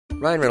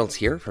Ryan Reynolds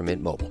here from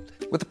Mint Mobile.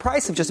 With the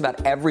price of just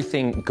about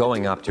everything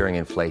going up during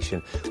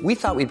inflation, we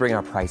thought we'd bring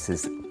our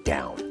prices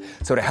down.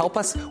 So to help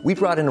us, we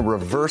brought in a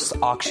reverse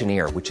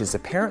auctioneer, which is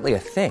apparently a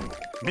thing.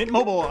 Mint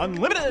Mobile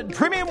Unlimited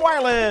Premium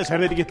Wireless. How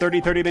to get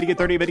 30, 30, bit to get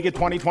 30, bit to get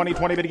 20, 20,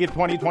 20, bit to get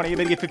 20, 20,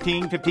 bit to get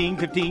 15, 15,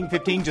 15,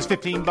 15, just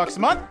 $15 a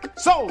month?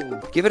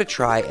 Sold! Give it a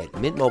try at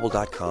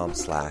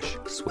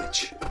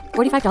mintmobile.com/switch.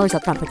 $45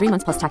 up front for 3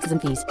 months plus taxes and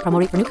fees. Promo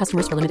rate for new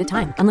customers for limited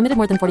time. Unlimited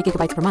more than 40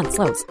 gigabytes per month.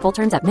 Slows full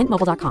terms at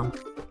mintmobile.com.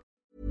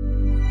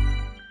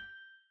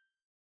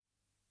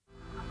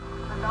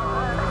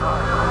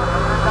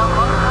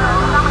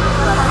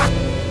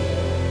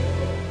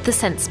 The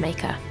Sense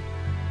Maker.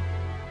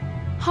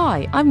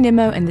 Hi, I'm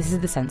Nimmo and this is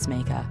The Sense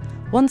Maker.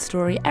 One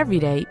story every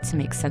day to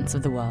make sense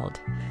of the world.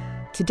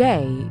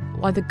 Today,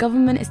 why the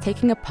government is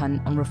taking a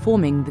punt on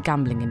reforming the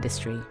gambling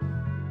industry.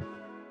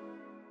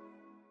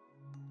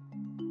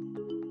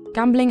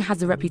 Gambling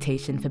has a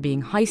reputation for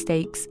being high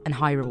stakes and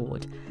high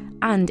reward,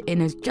 and it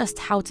knows just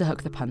how to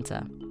hook the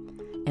punter.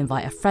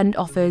 Invite a friend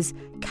offers,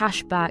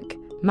 cashback,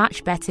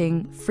 match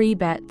betting, free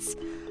bets,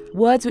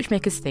 words which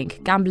make us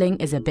think gambling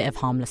is a bit of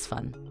harmless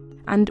fun.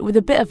 And with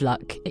a bit of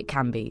luck, it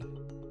can be.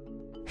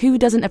 Who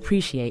doesn't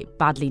appreciate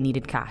badly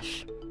needed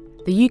cash?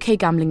 The UK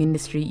gambling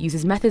industry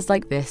uses methods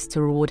like this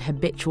to reward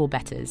habitual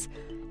bettors.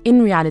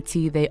 In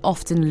reality, they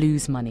often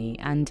lose money,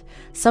 and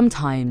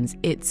sometimes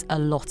it's a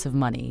lot of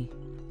money.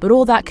 But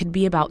all that could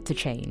be about to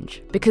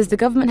change, because the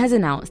government has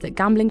announced that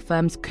gambling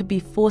firms could be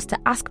forced to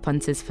ask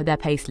punters for their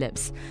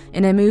payslips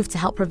in a move to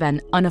help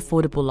prevent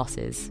unaffordable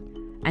losses.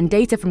 And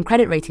data from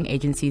credit rating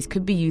agencies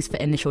could be used for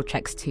initial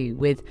checks too,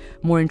 with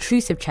more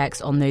intrusive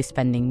checks on those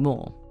spending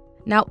more.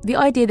 Now, the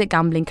idea that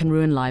gambling can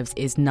ruin lives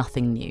is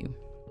nothing new.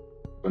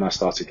 When I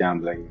started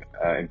gambling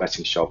in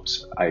betting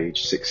shops,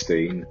 age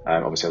 16,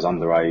 obviously I was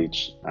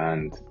underage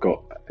and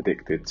got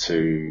addicted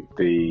to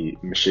the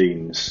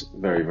machines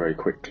very, very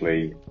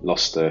quickly,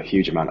 lost a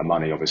huge amount of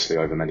money, obviously,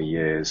 over many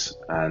years.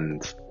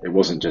 And it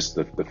wasn't just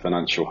the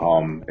financial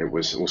harm, it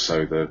was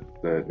also the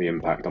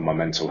impact on my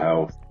mental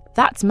health.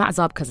 That's Matt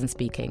Zarb-Cousin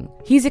speaking.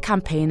 He's a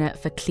campaigner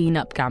for Clean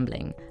Up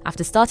Gambling,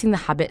 after starting the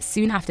habit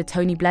soon after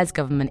Tony Blair's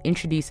government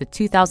introduced the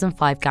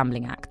 2005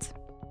 Gambling Act.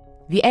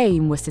 The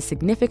aim was to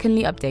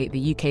significantly update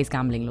the UK's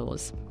gambling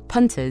laws.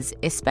 Punters,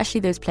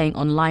 especially those playing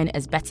online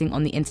as betting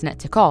on the internet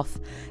took off,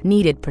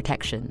 needed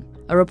protection.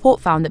 A report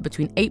found that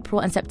between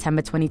April and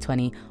September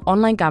 2020,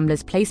 online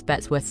gamblers placed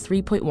bets worth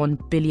 £3.1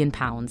 billion.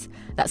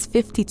 That's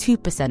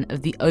 52%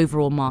 of the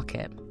overall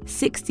market.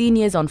 16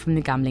 years on from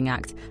the Gambling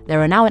Act,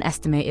 there are now an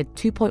estimated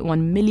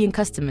 2.1 million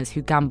customers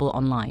who gamble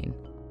online.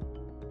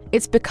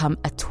 It's become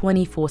a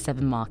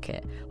 24/7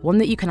 market, one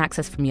that you can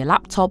access from your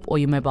laptop or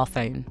your mobile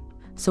phone.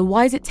 So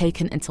why has it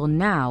taken until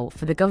now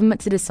for the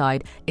government to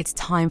decide it's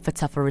time for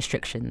tougher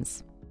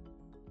restrictions?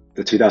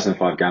 The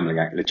 2005 Gambling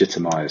Act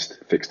legitimised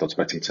fixed odds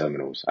betting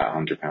terminals at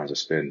 £100 a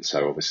spin.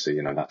 So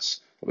obviously, that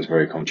was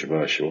very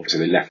controversial.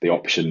 Obviously, they left the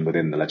option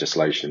within the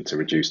legislation to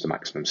reduce the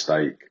maximum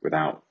stake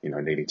without,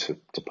 needing to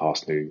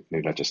pass new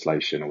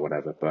legislation or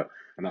whatever.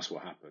 And that's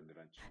what happened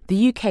eventually.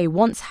 The UK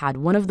once had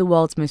one of the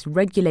world's most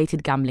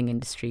regulated gambling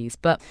industries,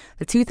 but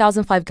the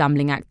 2005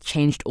 Gambling Act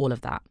changed all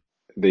of that.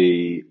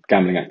 The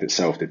Gambling Act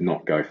itself did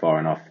not go far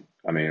enough.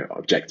 I mean,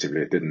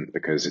 objectively, it didn't,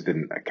 because it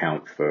didn't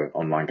account for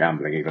online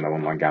gambling, even though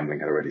online gambling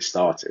had already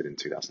started in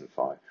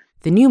 2005.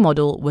 The new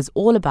model was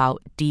all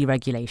about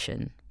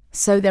deregulation.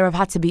 So there have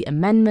had to be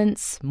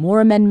amendments,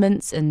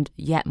 and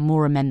yet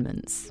more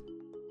amendments.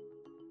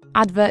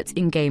 Adverts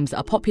in games that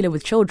are popular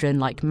with children,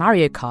 like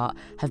Mario Kart,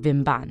 have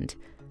been banned.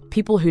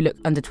 People who look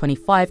under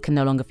 25 can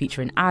no longer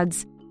feature in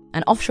ads,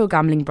 and offshore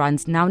gambling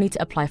brands now need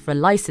to apply for a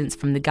licence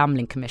from the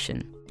Gambling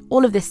Commission.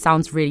 All of this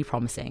sounds really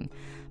promising,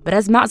 but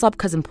as Matt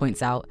Zarb-Cousin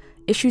points out,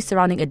 issues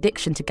surrounding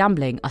addiction to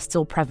gambling are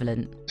still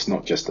prevalent. It's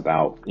not just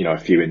about, a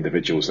few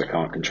individuals that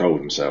can't control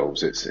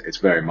themselves. It's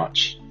very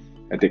much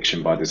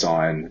addiction by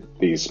design.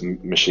 These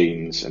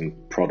machines and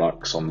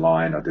products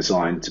online are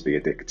designed to be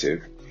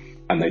addictive,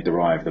 and they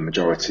derive the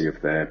majority of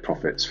their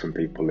profits from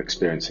people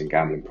experiencing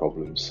gambling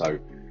problems.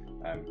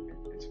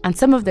 And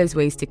some of those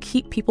ways to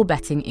keep people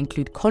betting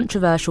include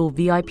controversial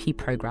VIP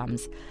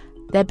programs.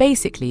 They're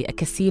basically a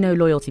casino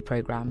loyalty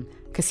program.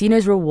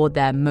 Casinos reward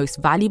their most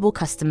valuable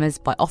customers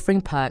by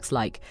offering perks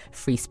like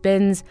free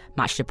spins,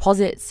 match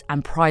deposits,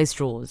 and prize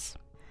draws.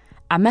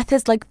 And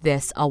methods like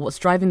this are what's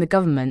driving the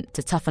government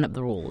to toughen up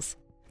the rules.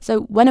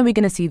 So when are we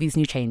going to see these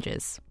new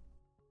changes?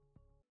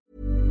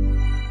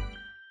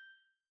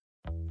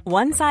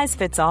 One size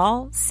fits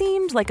all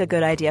seemed like a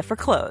good idea for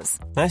clothes.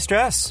 Nice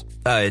dress.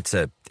 It's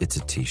a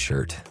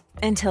t-shirt.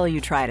 Until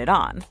you tried it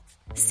on.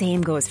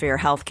 Same goes for your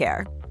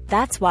healthcare.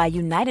 That's why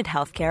United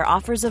Healthcare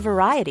offers a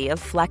variety of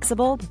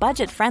flexible,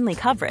 budget-friendly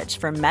coverage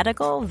for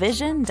medical,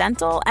 vision,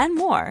 dental, and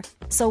more.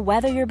 So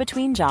whether you're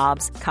between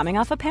jobs, coming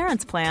off a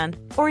parent's plan,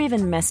 or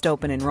even missed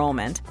open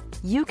enrollment,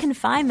 you can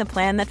find the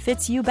plan that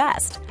fits you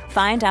best.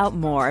 Find out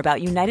more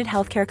about United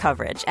Healthcare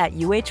coverage at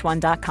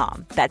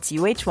UH1.com. That's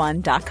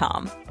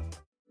UH1.com.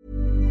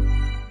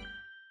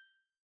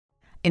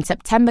 In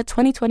September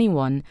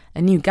 2021,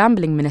 a new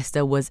gambling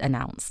minister was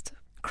announced.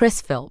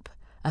 Chris Philp,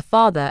 a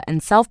father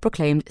and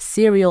self-proclaimed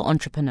serial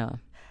entrepreneur.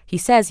 He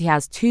says he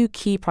has two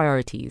key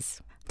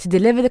priorities: to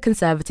deliver the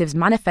Conservatives'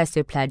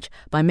 manifesto pledge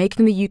by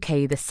making the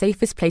UK the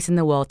safest place in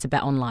the world to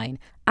bet online,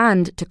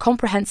 and to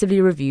comprehensively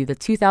review the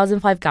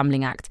 2005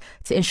 Gambling Act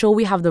to ensure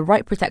we have the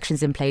right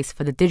protections in place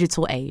for the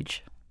digital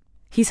age.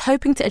 He's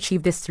hoping to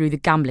achieve this through the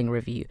Gambling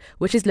Review,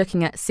 which is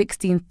looking at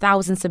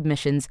 16,000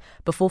 submissions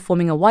before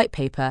forming a white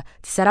paper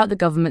to set out the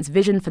government's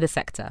vision for the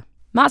sector.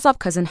 Matt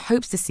Zarb-Cousin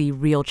hopes to see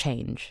real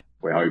change.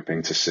 We're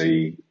hoping to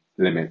see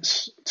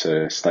limits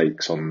to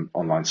stakes on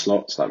online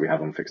slots like we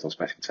have on fixed odds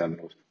betting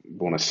terminals. We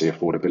want to see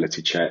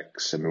affordability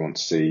checks, and we want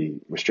to see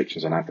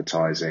restrictions on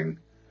advertising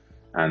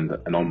and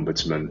an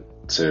ombudsman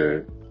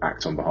to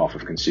act on behalf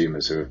of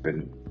consumers who have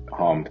been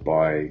harmed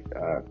by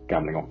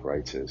gambling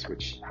operators,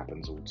 which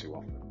happens all too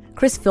often.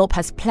 Chris Philp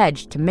has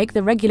pledged to make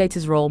the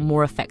regulator's role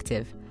more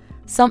effective,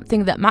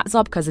 something that Matt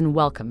Zarb-Cousin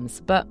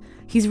welcomes, but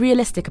he's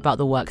realistic about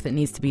the work that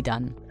needs to be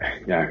done.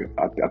 Yeah,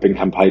 I've been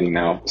campaigning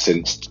now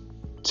since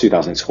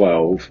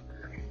 2012,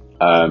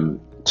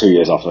 2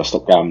 years after I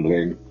stopped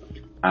gambling,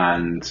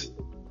 and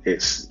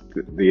it's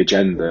the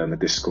agenda and the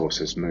discourse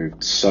has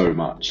moved so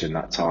much in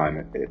that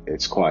time.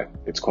 It's quite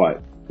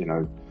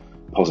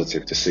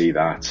positive to see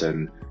that.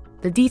 And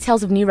the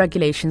details of new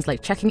regulations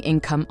like checking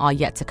income are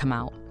yet to come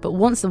out, but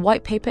once the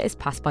white paper is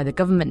passed by the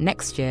government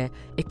next year,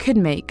 it could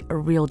make a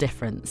real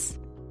difference.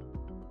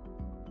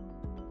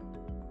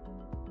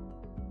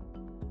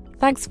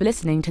 Thanks for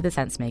listening to The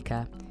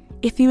Sensemaker.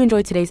 If you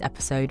enjoyed today's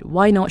episode,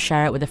 why not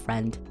share it with a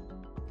friend?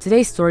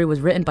 Today's story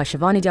was written by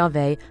Shivani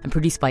Darve and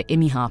produced by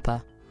Imi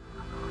Harper.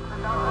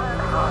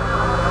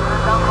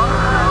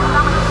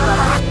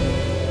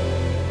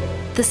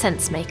 The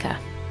Sensemaker.